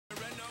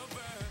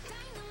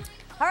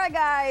All right,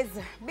 guys,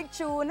 big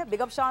tune, big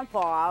up Sean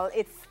Paul.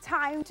 It's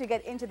time to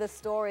get into the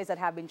stories that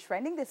have been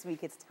trending this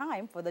week. It's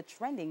time for the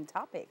trending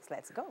topics.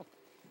 Let's go.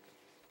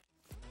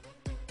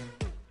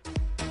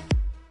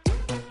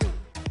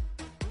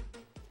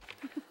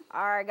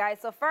 All right, guys,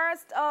 so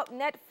first up,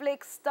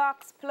 Netflix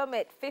stocks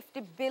plummet.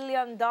 $50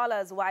 billion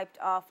wiped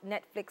off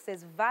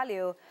Netflix's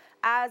value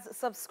as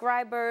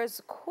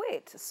subscribers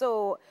quit.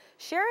 So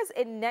shares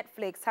in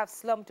Netflix have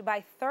slumped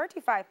by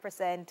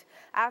 35%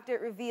 after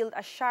it revealed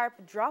a sharp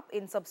drop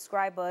in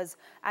subscribers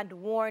and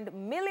warned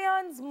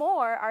millions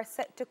more are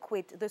set to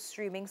quit the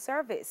streaming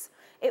service.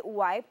 It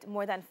wiped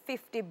more than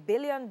 $50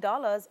 billion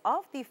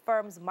off the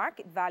firm's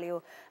market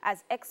value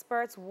as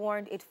experts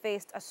warned it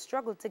faced a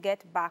struggle to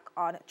get back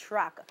on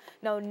track.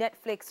 Now,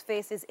 Netflix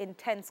faces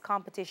intense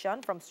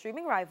competition from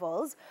streaming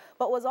rivals,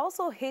 but was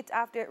also hit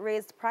after it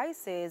raised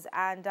prices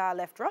and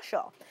left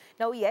Russia.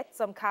 Now, yet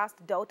some cast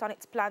doubt on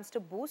its plans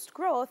to boost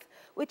growth,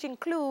 which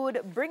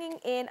include bringing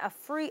in a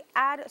free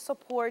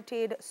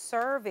ad-supported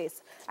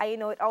service. And you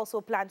know, it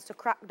also plans to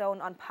crack down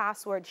on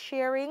password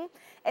sharing,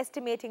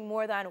 estimating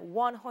more than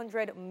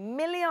 100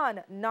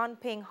 million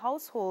non-paying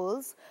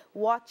households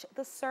watch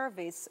the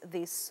service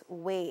this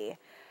way.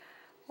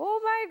 Oh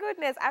my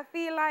goodness, I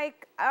feel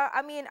like,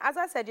 I mean, as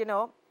I said, you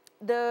know,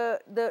 the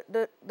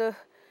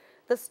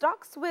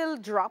stocks will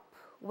drop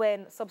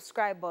when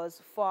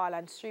subscribers fall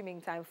and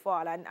streaming time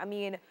fall. And I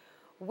mean,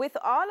 with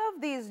all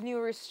of these new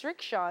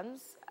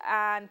restrictions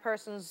and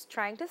persons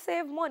trying to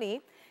save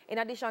money, in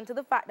addition to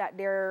the fact that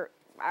there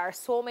are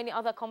so many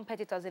other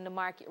competitors in the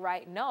market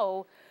right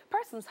now,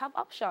 persons have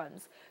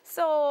options.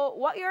 So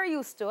what you're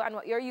used to and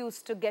what you're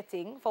used to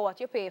getting for what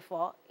you pay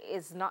for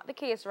is not the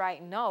case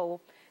right now.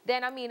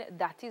 Then, I mean,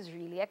 that is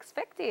really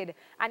expected.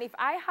 And if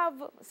I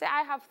have, say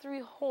I have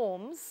 3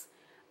 homes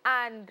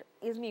and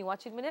it's me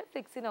watching my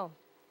Netflix, you know,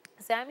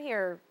 say I'm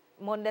here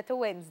Monday to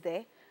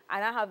Wednesday,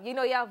 and I have, you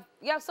know, you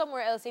have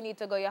somewhere else you need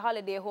to go, your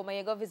holiday home, and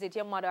you go visit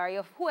your mother or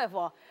your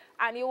whoever,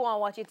 and you want to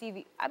watch your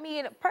TV. I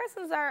mean,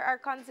 persons are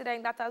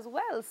considering that as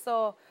well.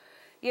 So,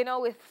 you know,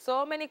 with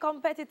so many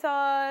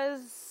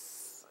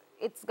competitors,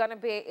 it's going to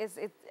be,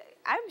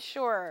 I'm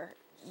sure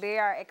they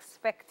are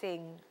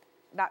expecting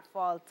that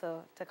fall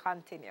to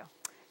continue.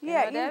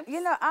 Yeah,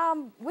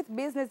 with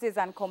businesses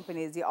and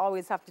companies, you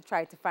always have to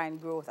try to find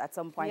growth at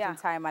some point in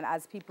time. And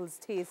as people's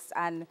tastes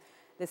and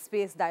the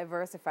space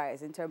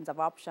diversifies in terms of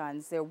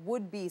options, there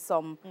would be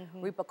some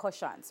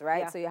repercussions, right?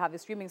 Yeah. So you have the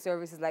streaming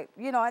services like,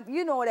 you know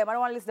them, I don't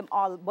want to list them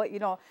all, but, you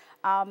know,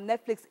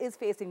 Netflix is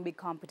facing big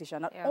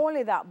competition. Not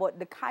only that, but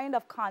the kind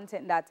of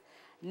content that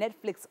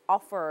Netflix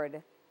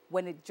offered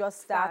when it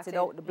just started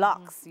out the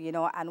blocks, you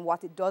know, and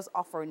what it does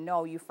offer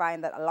now, you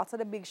find that a lot of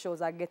the big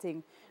shows are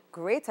getting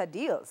greater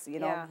deals, you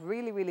know,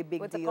 really, really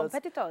big deals.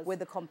 With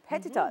the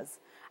competitors.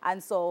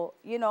 And so,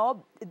 you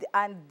know,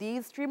 and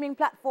these streaming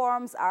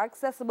platforms are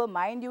accessible,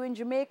 mind you, in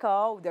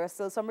Jamaica. There are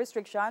still some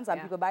restrictions,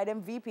 and people buy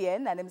them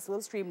VPN and then still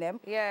stream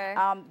them.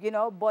 You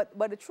know, but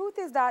the truth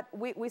is that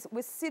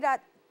we see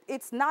that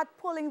it's not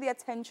pulling the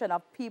attention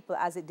of people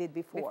as it did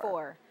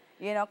before.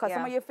 You know, because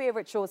some of your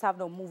favorite shows have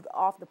now moved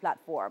off the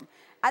platform.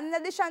 And in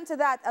addition to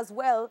that as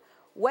well,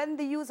 when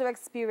the user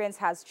experience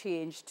has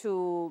changed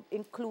to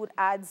include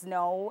ads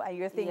now, and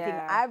you're thinking,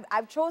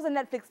 I've chosen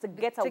Netflix to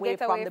get away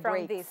from the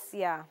breaks. You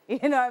know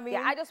what I mean?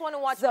 Yeah, I just want to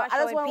watch I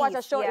just want to watch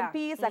a show in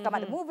peace, like I'm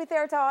at the movie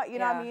theater, you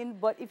know what I mean?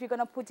 But if you're going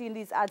to put in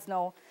these ads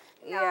now,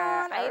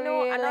 I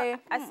know. Really.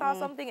 And I saw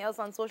something else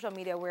on social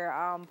media where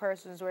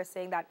persons were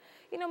saying that,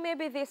 you know,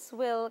 maybe this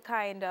will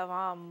kind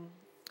of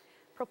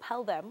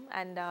propel them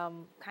and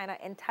kind of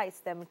entice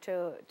them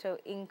to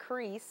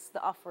increase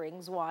the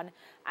offerings, 1,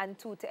 and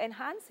 2, to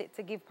enhance it,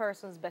 to give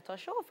persons better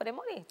show for their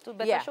money,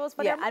 better shows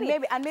for their money.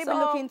 And maybe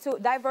look into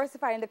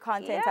diversifying the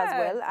content as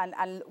well.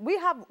 And we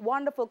have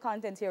wonderful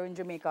content here in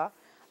Jamaica.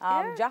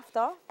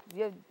 Jafta,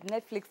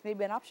 Netflix may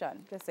be an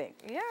option, just saying.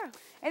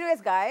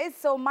 Anyways, guys,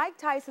 so Mike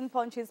Tyson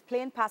punches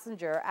plane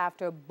passenger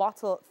after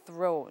bottle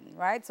thrown,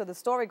 right? So the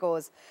story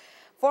goes,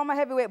 former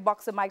heavyweight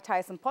boxer Mike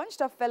Tyson punched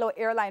a fellow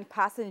airline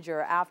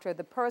passenger after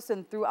the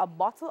person threw a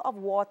bottle of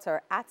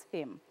water at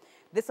him.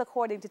 This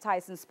according to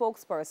Tyson's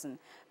spokesperson.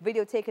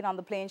 Video taken on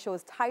the plane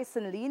shows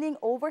Tyson leaning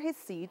over his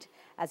seat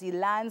as he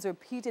lands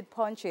repeated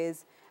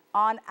punches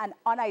on an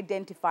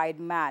unidentified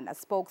man. A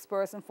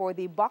spokesperson for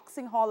the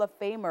Boxing Hall of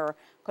Famer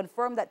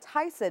confirmed that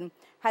Tyson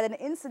had an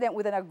incident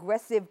with an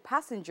aggressive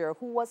passenger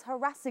who was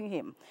harassing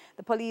him.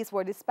 The police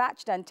were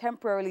dispatched and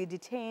temporarily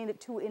detained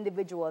 2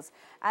 individuals.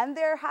 And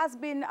there has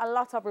been a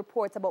lot of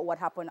reports about what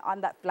happened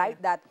on that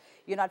flight, that,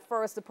 you know, at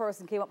first the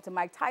person came up to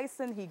Mike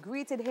Tyson, he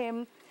greeted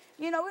him.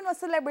 You know, we're no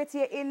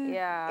celebrity in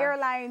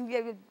airline,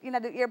 you know,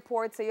 the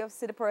airport, so you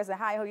see the person,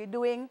 hi, how you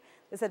doing?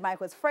 They said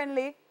Mike was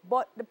friendly,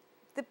 but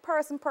the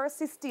person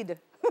persisted.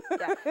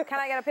 Can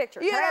I get a picture?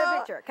 Can I get a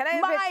picture? Can I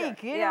get a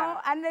picture? You know,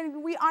 and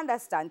then we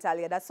understand,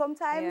 Talia, that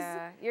sometimes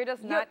you're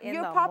just not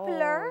you're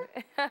popular,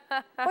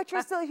 but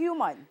you're still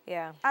human.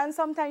 And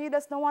sometimes you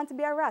just don't want to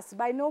be harassed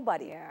by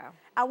nobody.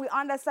 And we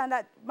understand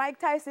that Mike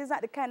Tyson is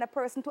not the kind of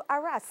person to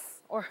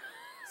harass.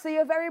 So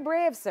you're very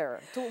brave, sir,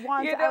 to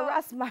want to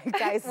harass Mike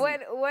Tyson.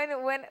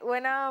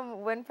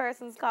 When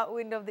persons caught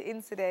wind of the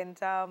incident,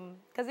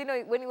 because you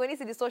know when you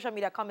see the social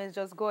media comments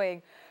just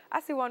going, I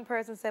see one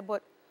person said,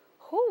 but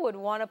who would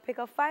want to pick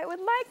a fight with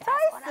Mike Tyson?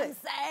 That's what I'm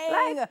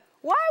saying. Like,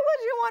 why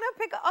would you want to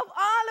pick of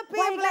all the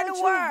people in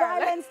the world?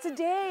 Violence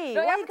today?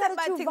 No, why you got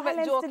to choose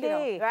violence joke,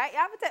 today? You know, right? You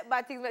have to take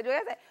bad things, but you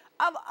say,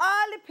 of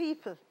all the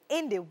people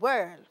in the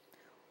world,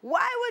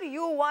 why would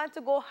you want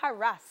to go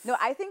harass? No,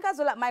 I think as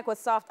well that Mike was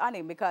soft on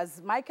him because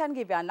Mike can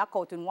give you a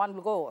knockout in one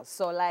go.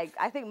 So, like,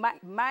 I think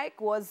Mike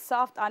was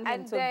soft on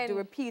him to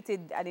repeat it.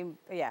 And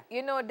yeah.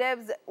 You know,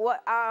 Debs,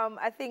 what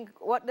I think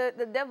what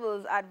the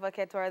devil's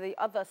advocate or the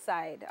other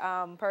side,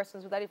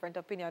 persons with a different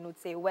opinion would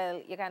say,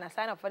 well, you kind of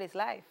sign up for this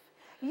life.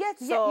 Yes,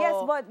 so, yes,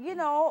 but, you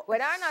know.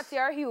 Whether or not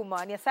you're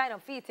human, you sign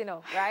up for it, you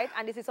know, right?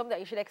 And this is something that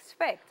you should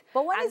expect.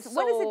 But when is it too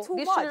much?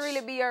 This should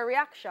really be your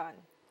reaction.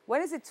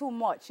 When is it too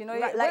much? You know,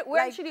 right.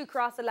 Where should you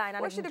cross the line?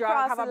 Where should you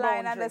cross the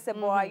line and they say,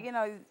 boy, you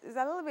know, it's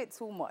a little bit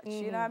too much.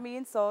 You know what I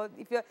mean? So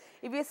if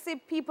you see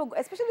people,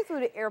 especially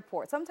through the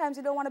airport, sometimes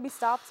you don't want to be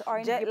stopped or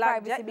in your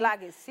privacy jet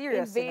lag is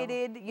serious,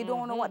 invaded. You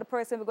don't know what the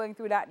person is going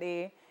through that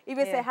day. If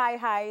you say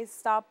hi,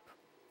 stop.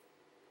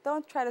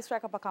 Don't try to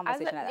strike up a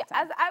conversation at that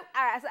time.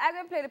 As I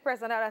can play the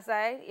person on the other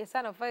side, you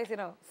stand up first, you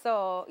know.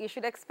 So you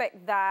should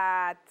expect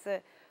that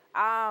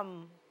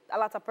a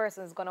lot of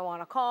persons going to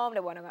want to come,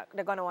 they're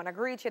going to want to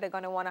greet you, they're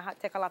going to want to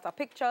take a lot of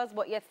pictures,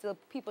 but yet still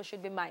people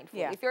should be mindful.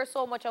 Yeah. If you're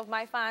so much of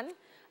my fan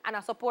and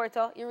a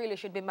supporter, you really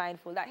should be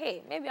mindful that,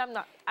 hey, maybe I'm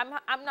not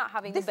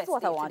having the best day today. This is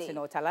what I want to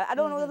know, Tala. I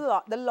don't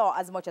know the law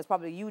as much as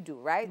probably you do,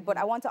 right? But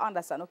I want to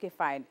understand, okay,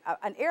 fine.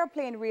 An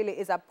airplane really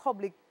is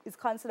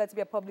considered to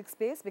be a public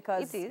space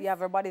because you have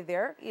everybody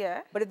there.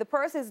 Yeah. But if the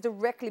person is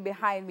directly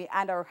behind me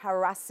and are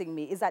harassing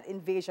me, is that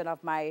invasion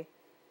of my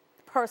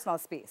personal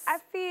space? I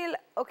feel,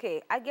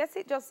 okay, I guess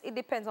it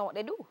depends on what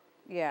they do.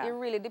 Yeah. It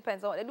really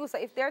depends on what they do. So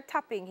if they're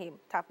tapping him,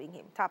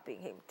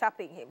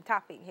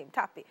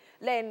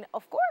 then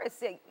of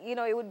course, you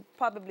know, it would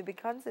probably be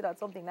considered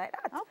something like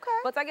that.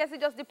 Okay. But I guess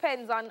it just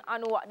depends on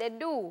what they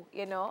do,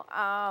 you know.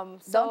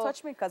 So don't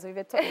touch me, because if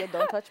you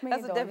don't touch me,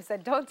 that's what Debbie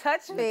said, don't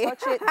touch me.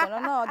 Touch it.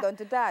 No, don't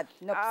do that.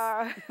 Nope.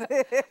 All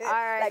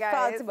right, like guys.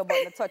 Carl Timber, but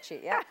not touch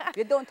it, yeah?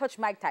 You don't touch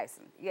Mike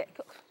Tyson. Yeah.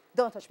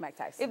 Don't touch Mike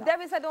Tyson. If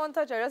Debbie said don't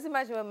touch her, just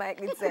imagine what Mike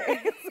did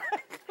say.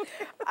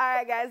 All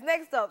right, guys,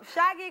 next up,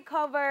 Shaggy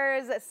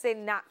covers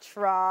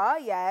Sinatra.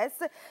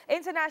 Yes.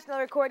 International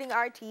recording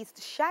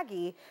artist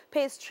Shaggy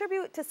pays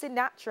tribute to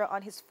Sinatra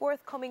on his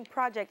forthcoming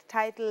project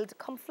titled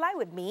Come Fly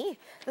With Me,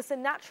 the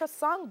Sinatra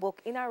songbook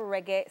in a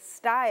reggae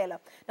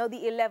style. Now, the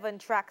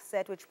 11-track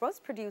set, which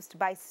was produced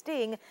by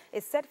Sting,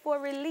 is set for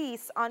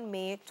release on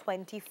May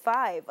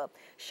 25.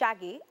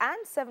 Shaggy and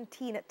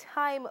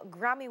 17-time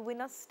Grammy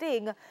winner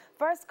Sting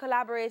first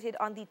collaborated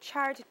on the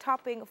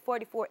chart-topping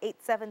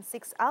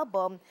 44876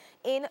 album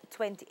in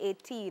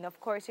 2018. Of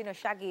course, you know,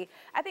 Shaggy,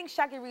 I think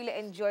Shaggy really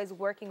enjoys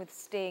working with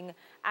Sting.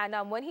 And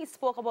when he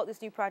spoke about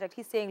this new project,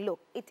 he's saying, look,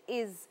 it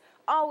is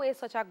always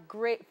such a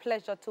great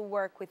pleasure to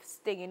work with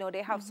Sting. You know,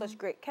 they have such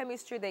great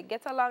chemistry, they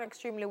get along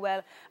extremely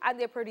well, and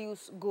they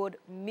produce good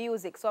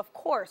music. So, of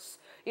course,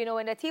 you know,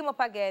 when they team up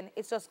again,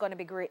 it's just going to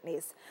be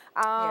greatness.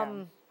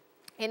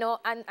 You know,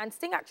 and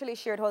Sting actually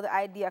shared how the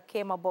idea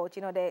came about.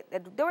 You know, they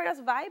were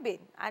just vibing,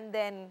 and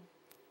then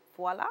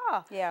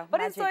voila. Yeah, but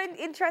magic. It's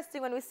so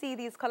interesting when we see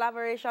these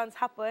collaborations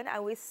happen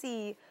and we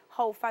see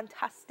how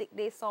fantastic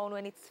they sound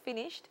when it's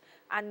finished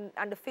and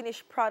the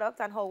finished product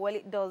and how well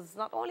it does,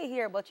 not only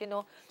here, but, you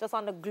know, just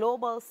on the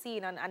global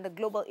scene and the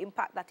global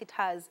impact that it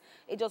has.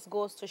 It just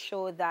goes to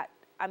show that,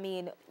 I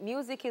mean,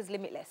 music is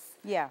limitless.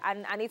 Yeah.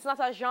 And it's not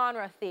a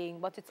genre thing,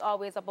 but it's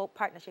always about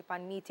partnership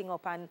and meeting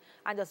up and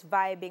just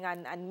vibing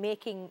and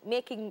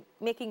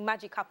making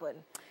magic happen.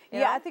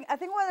 Yeah, I think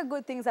one of the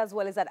good things as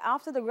well is that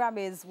after the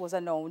Grammys was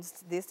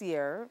announced this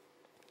year,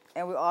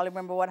 and we all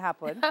remember what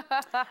happened,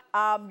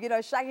 you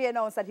know, Shaggy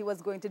announced that he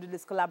was going to do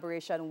this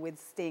collaboration with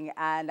Sting,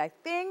 and I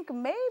think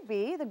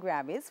maybe the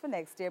Grammys for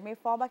next year may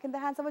fall back in the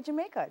hands of a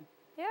Jamaican.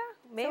 Yeah,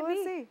 maybe. So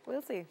we'll see.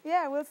 We'll see.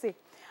 Yeah, we'll see.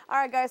 All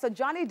right, guys, so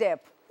Johnny Depp,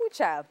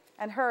 child,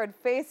 and Heard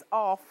face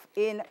off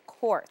in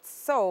court.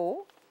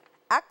 So,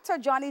 actor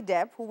Johnny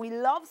Depp, who we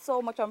love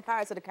so much on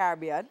Pirates of the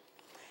Caribbean,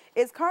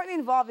 is currently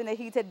involved in a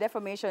heated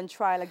defamation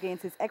trial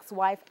against his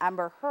ex-wife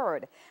Amber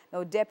Heard.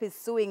 Now, Depp is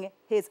suing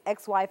his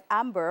ex-wife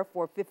Amber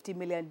for $50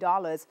 million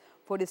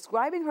for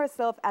describing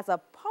herself as a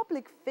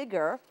public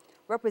figure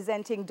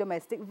representing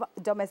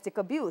domestic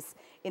abuse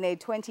in a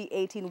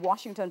 2018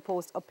 Washington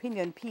Post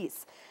opinion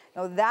piece.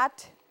 Now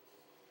that,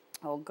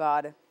 oh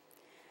God,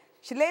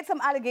 she laid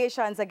some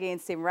allegations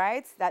against him,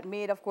 right? That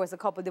made, of course, the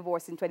couple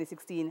divorced in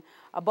 2016,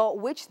 about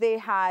which they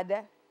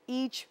had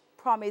each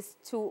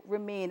promised to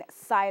remain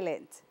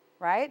silent,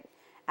 right?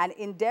 And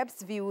in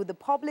Depp's view, the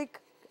public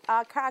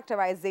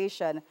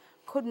characterization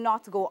could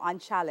not go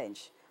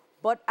unchallenged.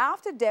 But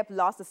after Depp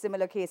lost a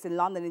similar case in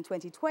London in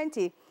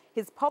 2020,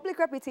 his public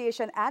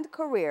reputation and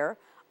career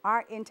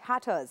are in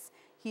tatters.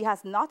 He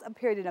has not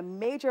appeared in a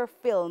major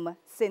film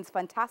since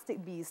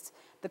Fantastic Beasts,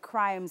 The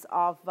Crimes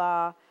of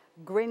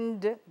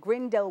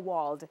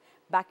Grindelwald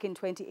back in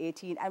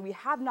 2018, and we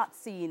have not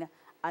seen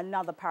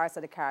another Pirates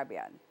of the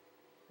Caribbean,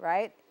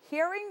 right?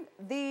 Hearing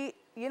the,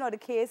 you know, the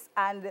case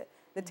and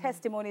the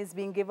testimonies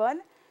being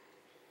given,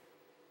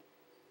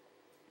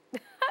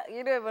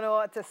 you don't even know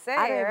what to say,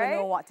 I don't right? even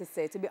know what to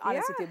say, to be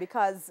honest with you,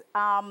 because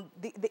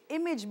the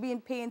image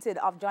being painted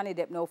of Johnny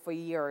Depp now for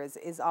years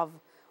is of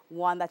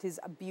one that is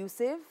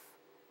abusive,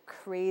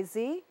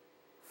 crazy,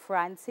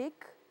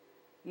 frantic,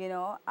 you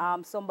know,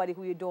 somebody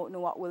who you don't know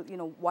what will, you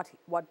know, what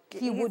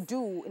he would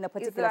do in a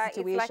particular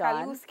situation. It's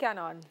like a loose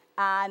cannon.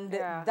 And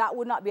that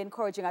would not be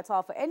encouraging at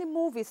all for any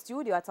movie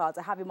studio at all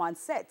to have him on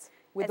set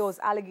with those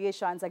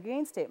allegations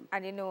against him.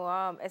 And, you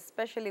know,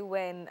 especially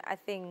when I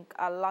think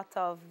a lot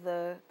of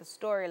the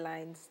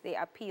storylines, they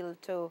appeal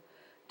to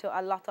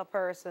a lot of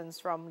persons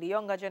from the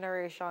younger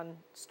generation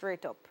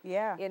straight up.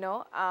 Yeah. You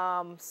know,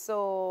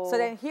 so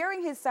then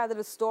hearing his side of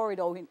the story,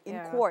 though, in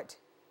court,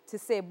 to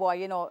say, boy,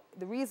 you know,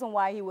 the reason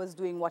why he was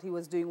doing what he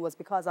was doing was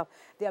because of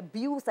the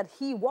abuse that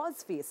he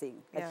was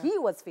facing,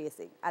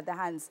 at the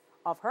hands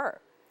of her.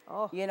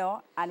 Oh. You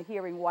know, and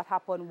hearing what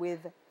happened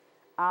with,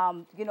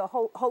 you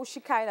know, how she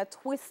kind of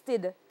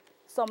twisted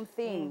some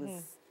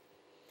things.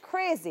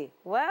 Crazy.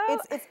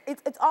 Well,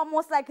 it's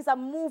almost like it's a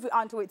movie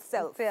unto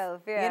itself. Yeah.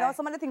 You know,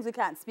 some of the things we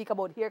can't speak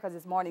about here because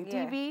it's morning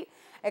TV,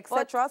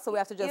 etc. So we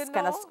have to just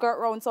kind of skirt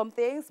around some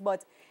things.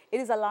 But it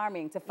is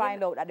alarming to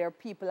find out that there are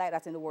people like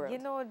that in the world. You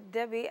know,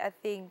 Debbie, I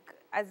think,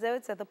 as I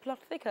would say, the plot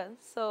thickens.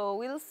 So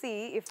we'll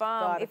see if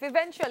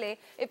eventually,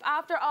 if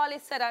after all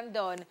is said and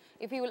done,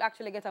 if he will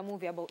actually get a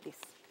movie about this.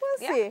 We'll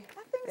see. I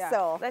think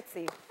so. Let's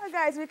see. Well,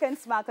 guys, Weekend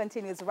Smile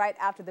continues right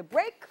after the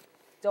break.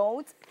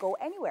 Don't go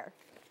anywhere.